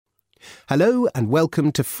Hello and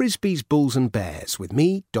welcome to Frisbee's Bulls and Bears with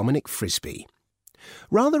me, Dominic Frisbee.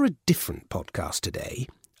 Rather a different podcast today.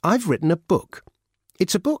 I've written a book.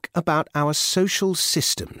 It's a book about our social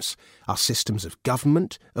systems, our systems of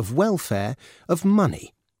government, of welfare, of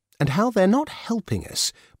money, and how they're not helping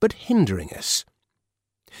us, but hindering us.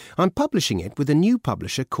 I'm publishing it with a new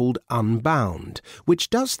publisher called Unbound, which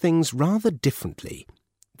does things rather differently.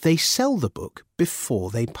 They sell the book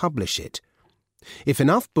before they publish it. If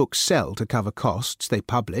enough books sell to cover costs, they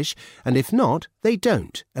publish, and if not, they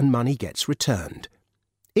don't, and money gets returned.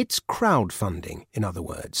 It's crowdfunding, in other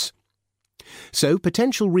words. So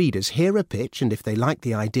potential readers hear a pitch, and if they like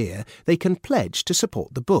the idea, they can pledge to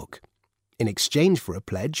support the book. In exchange for a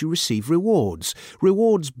pledge, you receive rewards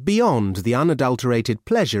beyond the unadulterated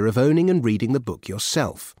pleasure of owning and reading the book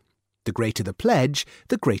yourself. The greater the pledge,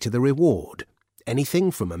 the greater the reward. Anything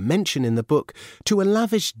from a mention in the book to a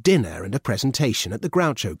lavish dinner and a presentation at the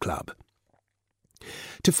Groucho Club.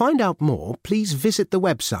 To find out more, please visit the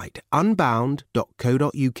website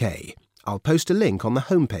unbound.co.uk. I'll post a link on the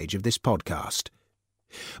homepage of this podcast.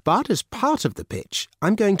 But as part of the pitch,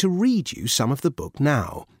 I'm going to read you some of the book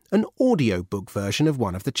now, an audiobook version of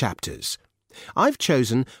one of the chapters. I've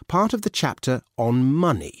chosen part of the chapter on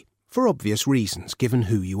money, for obvious reasons, given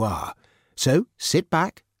who you are. So sit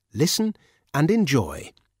back, listen, and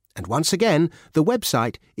enjoy. And once again, the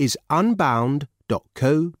website is unbound.co.uk.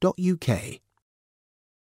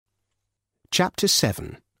 Chapter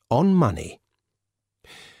 7. On Money.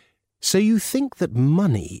 So you think that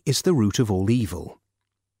money is the root of all evil.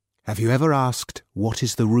 Have you ever asked, what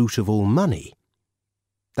is the root of all money?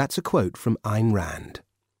 That's a quote from Ayn Rand.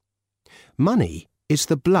 Money is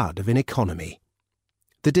the blood of an economy.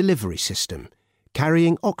 The delivery system,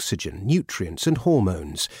 carrying oxygen, nutrients and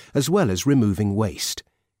hormones, as well as removing waste.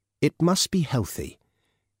 It must be healthy.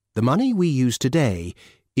 The money we use today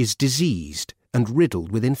is diseased and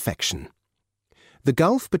riddled with infection. The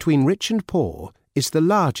gulf between rich and poor is the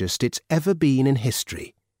largest it's ever been in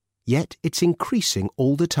history, yet it's increasing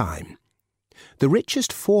all the time. The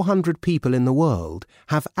richest 400 people in the world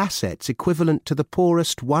have assets equivalent to the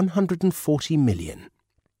poorest 140 million.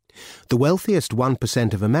 The wealthiest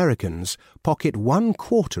 1% of Americans pocket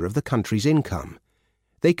 1/4 of the country's income.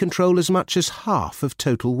 They control as much as half of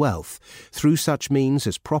total wealth through such means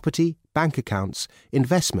as property, bank accounts,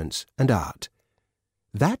 investments and art.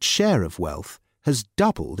 That share of wealth has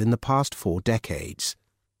doubled in the past 4 decades.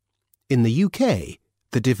 In the UK,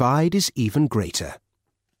 the divide is even greater.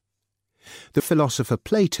 The philosopher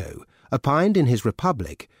Plato opined in his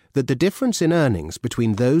Republic that the difference in earnings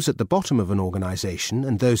between those at the bottom of an organisation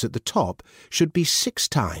and those at the top should be 6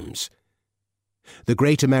 times. The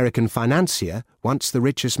great American financier, once the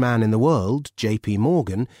richest man in the world, J.P.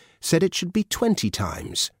 Morgan, said it should be 20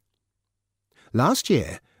 times. Last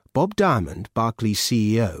year, Bob Diamond, Barclays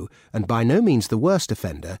CEO, and by no means the worst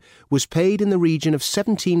offender, was paid in the region of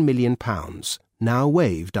 £17 million, now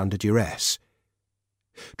waived under duress.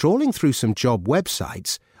 Trawling through some job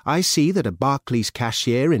websites, I see that a Barclays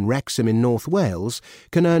cashier in Wrexham in North Wales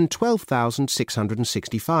can earn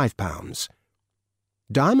 £12,665.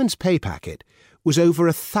 Diamond's pay packet was over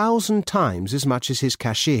 1,000 times as much as his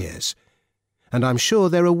cashier's. And I'm sure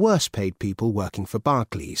there are worse paid people working for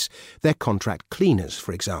Barclays, their contract cleaners,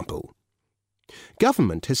 for example.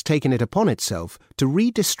 Government has taken it upon itself to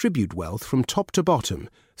redistribute wealth from top to bottom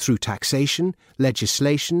through taxation,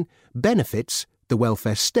 legislation, benefits, the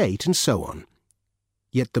welfare state, and so on.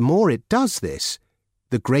 Yet the more it does this,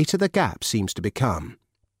 the greater the gap seems to become.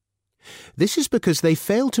 This is because they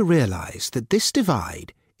fail to realise that this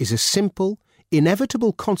divide is a simple,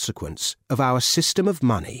 inevitable consequence of our system of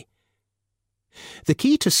money. The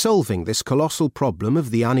key to solving this colossal problem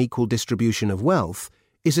of the unequal distribution of wealth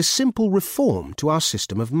is a simple reform to our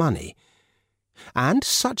system of money. And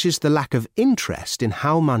such is the lack of interest in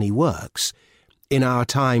how money works. In our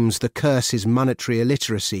times, the curse is monetary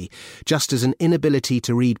illiteracy, just as an inability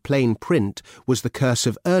to read plain print was the curse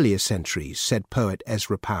of earlier centuries, said poet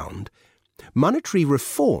Ezra Pound. Monetary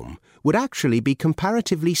reform would actually be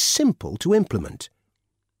comparatively simple to implement.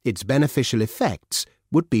 Its beneficial effects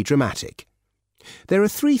would be dramatic. There are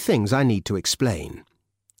 3 things I need to explain: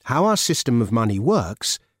 how our system of money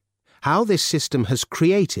works, how this system has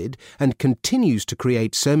created and continues to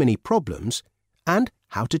create so many problems, and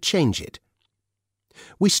how to change it.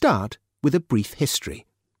 We start with a brief history.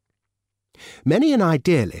 Many an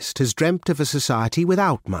idealist has dreamt of a society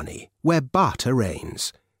without money, where barter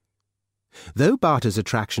reigns. Though barter's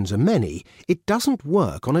attractions are many, it doesn't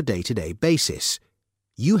work on a day-to-day basis.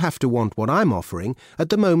 You have to want what I'm offering at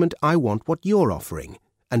the moment I want what you're offering,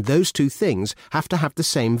 and those 2 things have to have the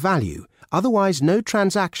same value, otherwise no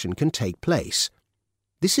transaction can take place.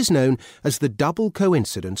 This is known as the double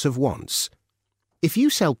coincidence of wants. If you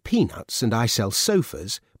sell peanuts and I sell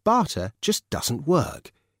sofas, barter just doesn't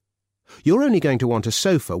work. You're only going to want a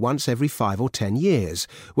sofa once every 5 or 10 years,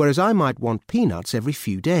 whereas I might want peanuts every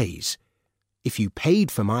few days. If you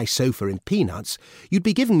paid for my sofa in peanuts, you'd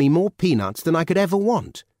be giving me more peanuts than I could ever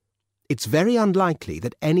want. It's very unlikely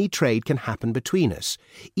that any trade can happen between us,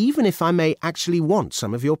 even if I may actually want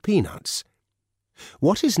some of your peanuts.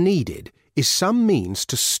 What is needed is some means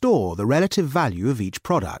to store the relative value of each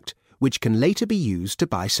product, which can later be used to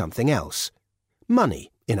buy something else.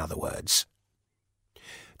 Money, in other words.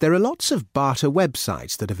 There are lots of barter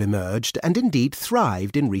websites that have emerged and indeed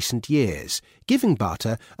thrived in recent years, giving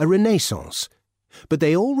barter a renaissance. But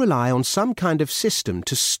they all rely on some kind of system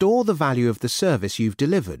to store the value of the service you've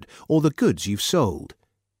delivered or the goods you've sold.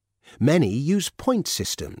 Many use point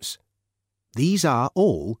systems. These are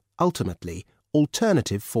all, ultimately,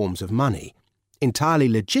 alternative forms of money, entirely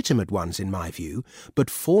legitimate ones in my view, but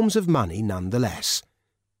forms of money nonetheless.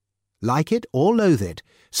 Like it or loathe it,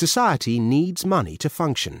 society needs money to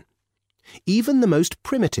function. Even the most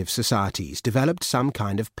primitive societies developed some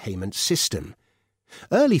kind of payment system.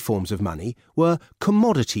 Early forms of money were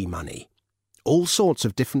commodity money. All sorts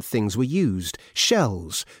of different things were used: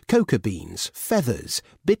 shells, cocoa beans, feathers,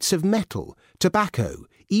 bits of metal, tobacco,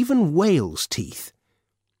 even whales' teeth.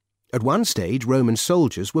 At one stage, Roman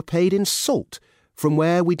soldiers were paid in salt, from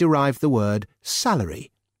where we derive the word salary.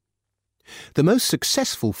 The most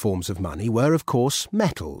successful forms of money were, of course,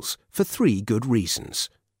 metals, for 3 good reasons.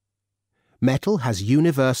 Metal has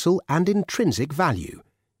universal and intrinsic value.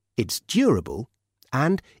 It's durable,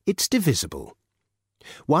 and it's divisible.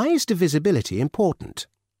 Why is divisibility important?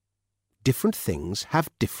 Different things have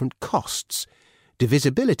different costs.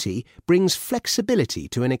 Divisibility brings flexibility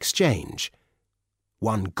to an exchange.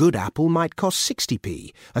 One good apple might cost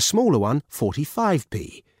 60p, a smaller one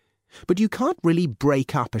 45p. But you can't really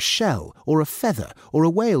break up a shell or a feather or a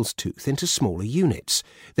whale's tooth into smaller units.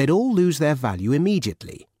 They'd all lose their value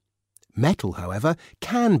immediately. Metal, however,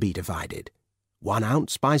 can be divided. 1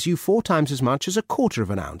 ounce buys you 4 times as much as a quarter of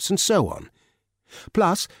an ounce, and so on.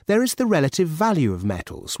 Plus, there is the relative value of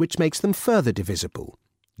metals, which makes them further divisible.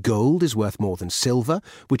 Gold is worth more than silver,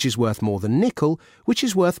 which is worth more than nickel, which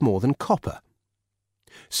is worth more than copper.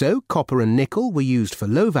 So copper and nickel were used for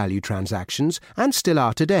low-value transactions and still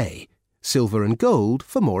are today, silver and gold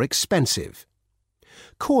for more expensive.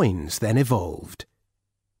 Coins then evolved.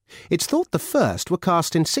 It's thought the first were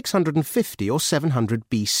cast in 650 or 700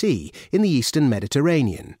 BC in the eastern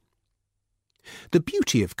Mediterranean. The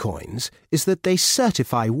beauty of coins is that they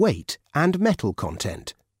certify weight and metal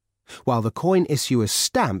content, while the coin issuer's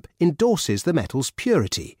stamp endorses the metal's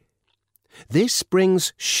purity. This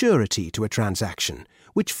brings surety to a transaction,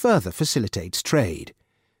 which further facilitates trade.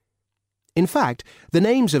 In fact, the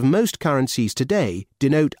names of most currencies today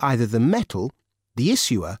denote either the metal, the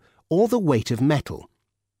issuer, or the weight of metal.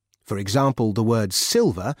 For example, the words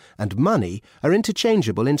silver and money are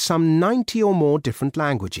interchangeable in some 90 or more different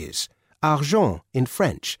languages: argent in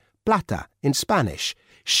French, plata in Spanish,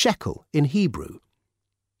 shekel in Hebrew.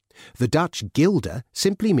 The Dutch guilder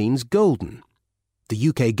simply means golden. The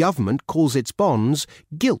UK government calls its bonds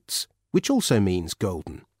gilts, which also means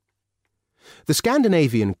golden. The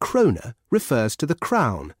Scandinavian krone refers to the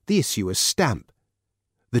crown, the issuer's stamp.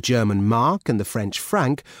 The German mark and the French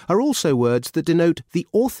franc are also words that denote the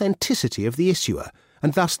authenticity of the issuer,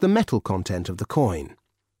 and thus the metal content of the coin.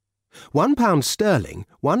 £1 sterling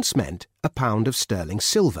once meant a pound of sterling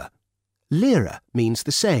silver. Lira means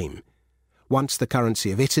the same. Once the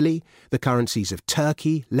currency of Italy, the currencies of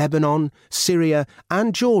Turkey, Lebanon, Syria,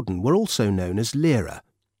 and Jordan were also known as lira.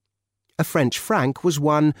 A French franc was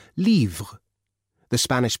 1 livre. The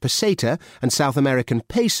Spanish peseta and South American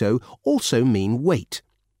peso also mean weight.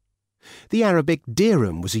 The Arabic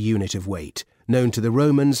dirham was a unit of weight, known to the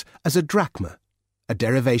Romans as a drachma, a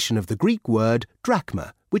derivation of the Greek word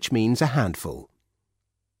drachma, which means a handful.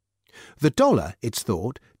 The dollar, it's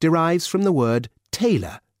thought, derives from the word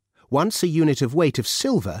taler, once a unit of weight of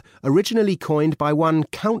silver originally coined by one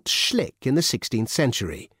Count Schlick in the 16th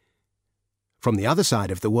century. From the other side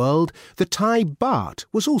of the world, the Thai baht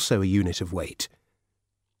was also a unit of weight.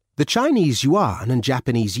 The Chinese yuan and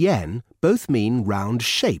Japanese yen both mean round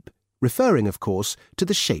shape, referring, of course, to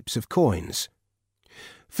the shapes of coins.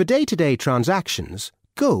 For day-to-day transactions,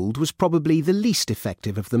 gold was probably the least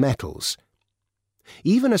effective of the metals.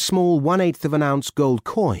 Even a small 1/8 of an ounce gold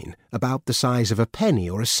coin, about the size of a penny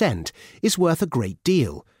or a cent, is worth a great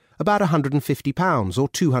deal, about £150 or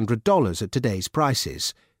 $200 at today's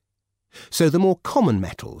prices. so the more common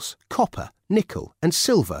metals, copper, nickel and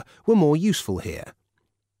silver, were more useful here.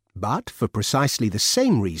 But for precisely the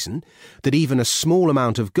same reason that even a small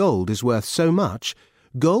amount of gold is worth so much,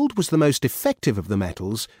 gold was the most effective of the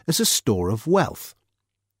metals as a store of wealth.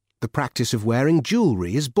 The practice of wearing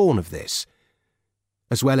jewellery is born of this.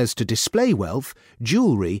 As well as to display wealth,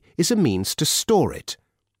 jewellery is a means to store it.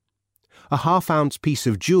 A half-ounce piece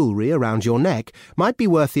of jewellery around your neck might be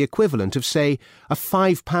worth the equivalent of, say, a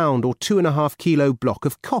 5-pound or 2.5-kilo block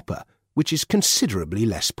of copper, which is considerably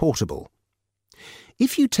less portable.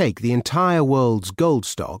 If you take the entire world's gold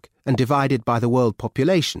stock and divide it by the world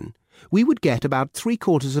population, we would get about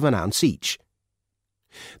 3/4 of an ounce each.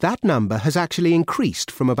 That number has actually increased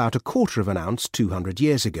from about 1/4 of an ounce 200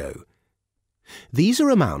 years ago. These are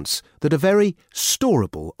amounts that are very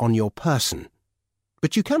storable on your person.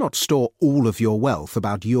 But you cannot store all of your wealth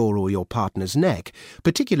about your or your partner's neck,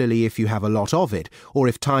 particularly if you have a lot of it or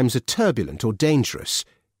if times are turbulent or dangerous.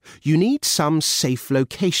 You need some safe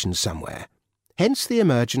location somewhere, hence the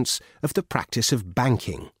emergence of the practice of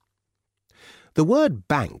banking. The word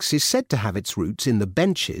banks is said to have its roots in the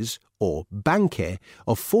benches, or banche,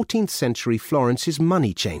 of 14th century Florence's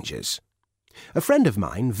money changers. A friend of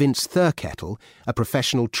mine, Vince Thurkettle, a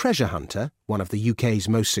professional treasure hunter, one of the UK's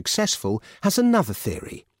most successful, has another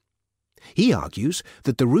theory. He argues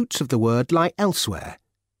that the roots of the word lie elsewhere.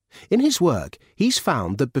 In his work, he's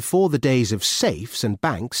found that before the days of safes and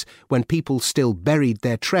banks, when people still buried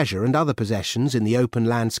their treasure and other possessions in the open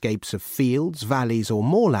landscapes of fields, valleys or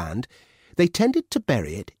moorland, they tended to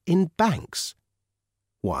bury it in banks.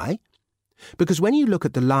 Why? Because when you look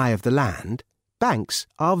at the lie of the land, banks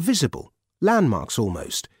are visible, landmarks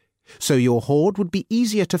almost, so your hoard would be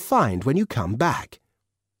easier to find when you come back.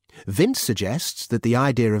 Vince suggests that the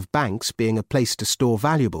idea of banks being a place to store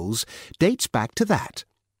valuables dates back to that.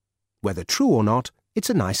 Whether true or not, it's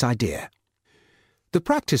a nice idea. The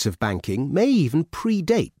practice of banking may even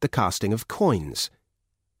predate the casting of coins.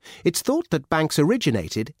 It's thought that banks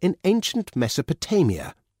originated in ancient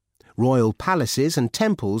Mesopotamia. Royal palaces and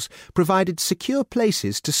temples provided secure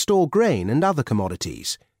places to store grain and other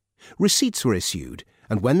commodities. Receipts were issued,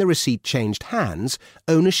 and when the receipt changed hands,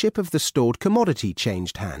 ownership of the stored commodity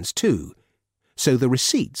changed hands too. So the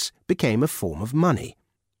receipts became a form of money.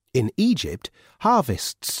 In Egypt,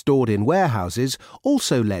 harvests stored in warehouses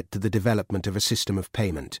also led to the development of a system of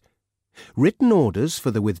payment. Written orders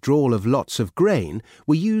for the withdrawal of lots of grain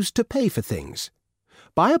were used to pay for things.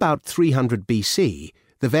 By about 300 BC,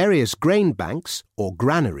 the various grain banks, or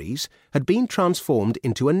granaries, had been transformed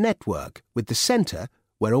into a network, with the centre,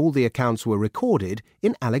 where all the accounts were recorded,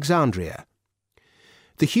 in Alexandria.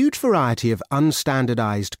 The huge variety of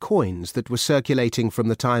unstandardized coins that were circulating from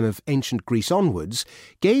the time of ancient Greece onwards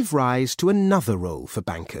gave rise to another role for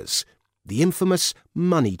bankers, the infamous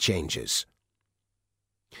money changers.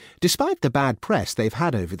 Despite the bad press they've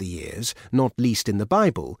had over the years, not least in the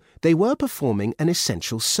Bible, they were performing an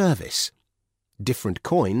essential service. Different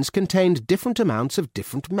coins contained different amounts of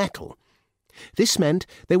different metal. This meant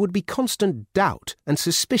there would be constant doubt and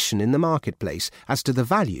suspicion in the marketplace as to the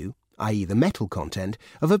value, i.e. the metal content,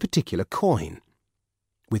 of a particular coin.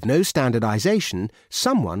 With no standardization,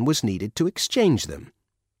 someone was needed to exchange them.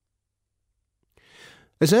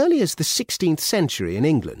 As early as the 16th century in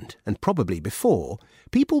England, and probably before,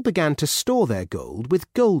 people began to store their gold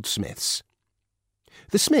with goldsmiths.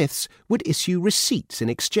 The smiths would issue receipts in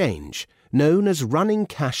exchange, known as running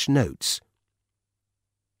cash notes.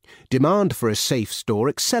 Demand for a safe store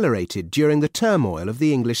accelerated during the turmoil of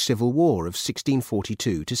the English Civil War of 1642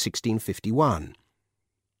 to 1651.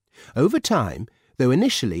 Over time, though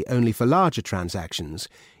initially only for larger transactions,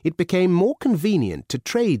 it became more convenient to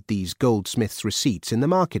trade these goldsmiths' receipts in the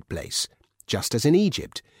marketplace, just as in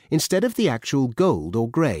Egypt, instead of the actual gold or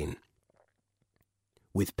grain.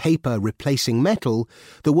 With paper replacing metal,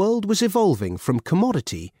 the world was evolving from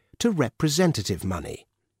commodity to representative money.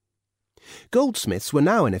 Goldsmiths were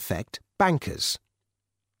now in effect bankers.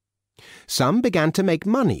 Some began to make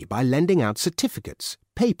money by lending out certificates,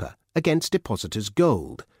 paper, against depositors'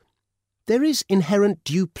 gold. There is inherent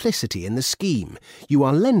duplicity in the scheme. You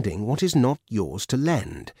are lending what is not yours to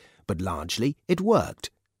lend, but largely it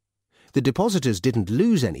worked. The depositors didn't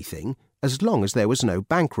lose anything as long as there was no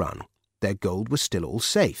bank run. Their gold was still all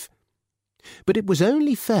safe. But it was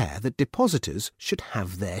only fair that depositors should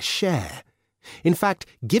have their share. In fact,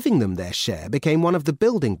 giving them their share became one of the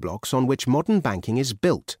building blocks on which modern banking is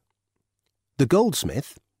built. The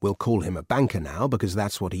goldsmith, we'll call him a banker now because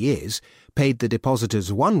that's what he is, paid the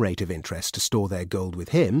depositors one rate of interest to store their gold with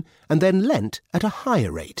him and then lent at a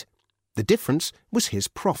higher rate. The difference was his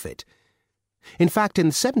profit. In fact, in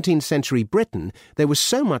 17th century Britain, there was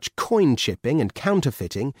so much coin chipping and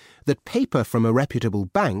counterfeiting that paper from a reputable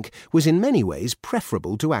bank was in many ways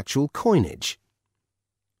preferable to actual coinage.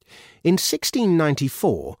 In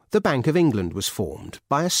 1694, the Bank of England was formed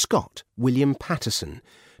by a Scot, William Paterson,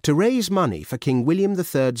 to raise money for King William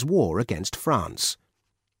III's war against France.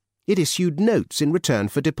 It issued notes in return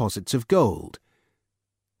for deposits of gold.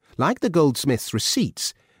 Like the goldsmith's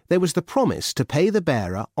receipts, there was the promise to pay the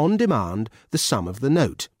bearer on demand the sum of the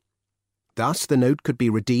note. Thus, the note could be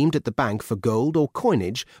redeemed at the bank for gold or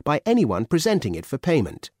coinage by anyone presenting it for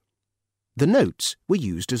payment. The notes were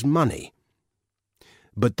used as money.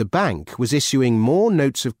 But the bank was issuing more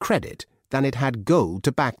notes of credit than it had gold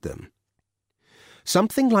to back them.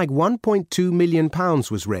 Something like £1.2 million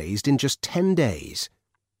was raised in just 10 days.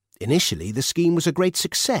 Initially, the scheme was a great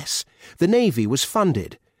success. The Navy was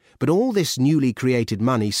funded. But all this newly created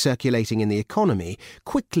money circulating in the economy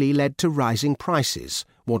quickly led to rising prices,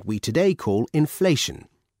 what we today call inflation.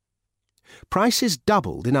 Prices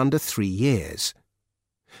doubled in under 3 years.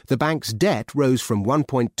 The bank's debt rose from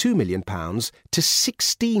 £1.2 million to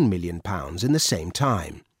 £16 million in the same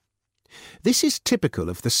time. This is typical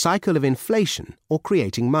of the cycle of inflation or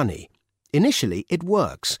creating money. Initially, it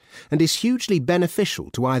works and is hugely beneficial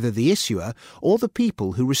to either the issuer or the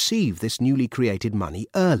people who receive this newly created money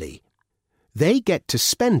early. They get to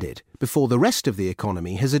spend it before the rest of the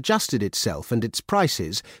economy has adjusted itself and its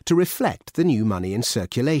prices to reflect the new money in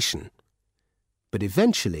circulation. But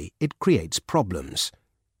eventually, it creates problems.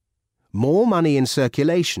 More money in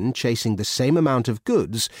circulation chasing the same amount of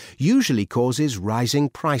goods usually causes rising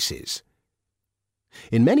prices.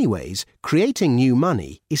 In many ways, creating new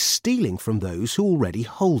money is stealing from those who already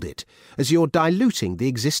hold it, as you're diluting the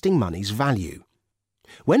existing money's value.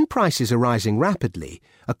 When prices are rising rapidly,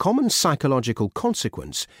 a common psychological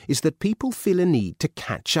consequence is that people feel a need to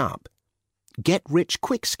catch up.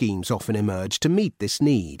 Get-rich-quick schemes often emerge to meet this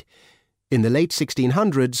need. In the late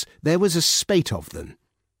 1600s, there was a spate of them.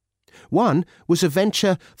 One was a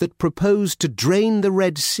venture that proposed to drain the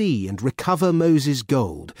Red Sea and recover Moses'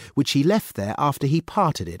 gold, which he left there after he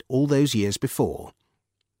parted it all those years before.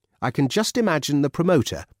 I can just imagine the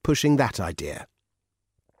promoter pushing that idea.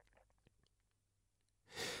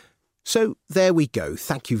 So there we go.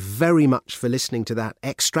 Thank you very much for listening to that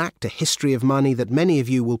extract, A History of Money, that many of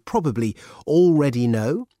you will probably already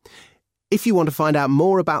know. If you want to find out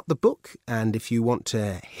more about the book, and if you want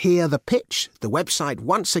to hear the pitch, the website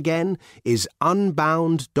once again is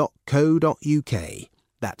unbound.co.uk.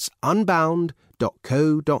 That's unbound.co.uk.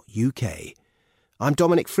 I'm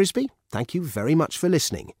Dominic Frisby. Thank you very much for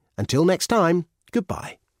listening. Until next time,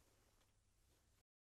 goodbye.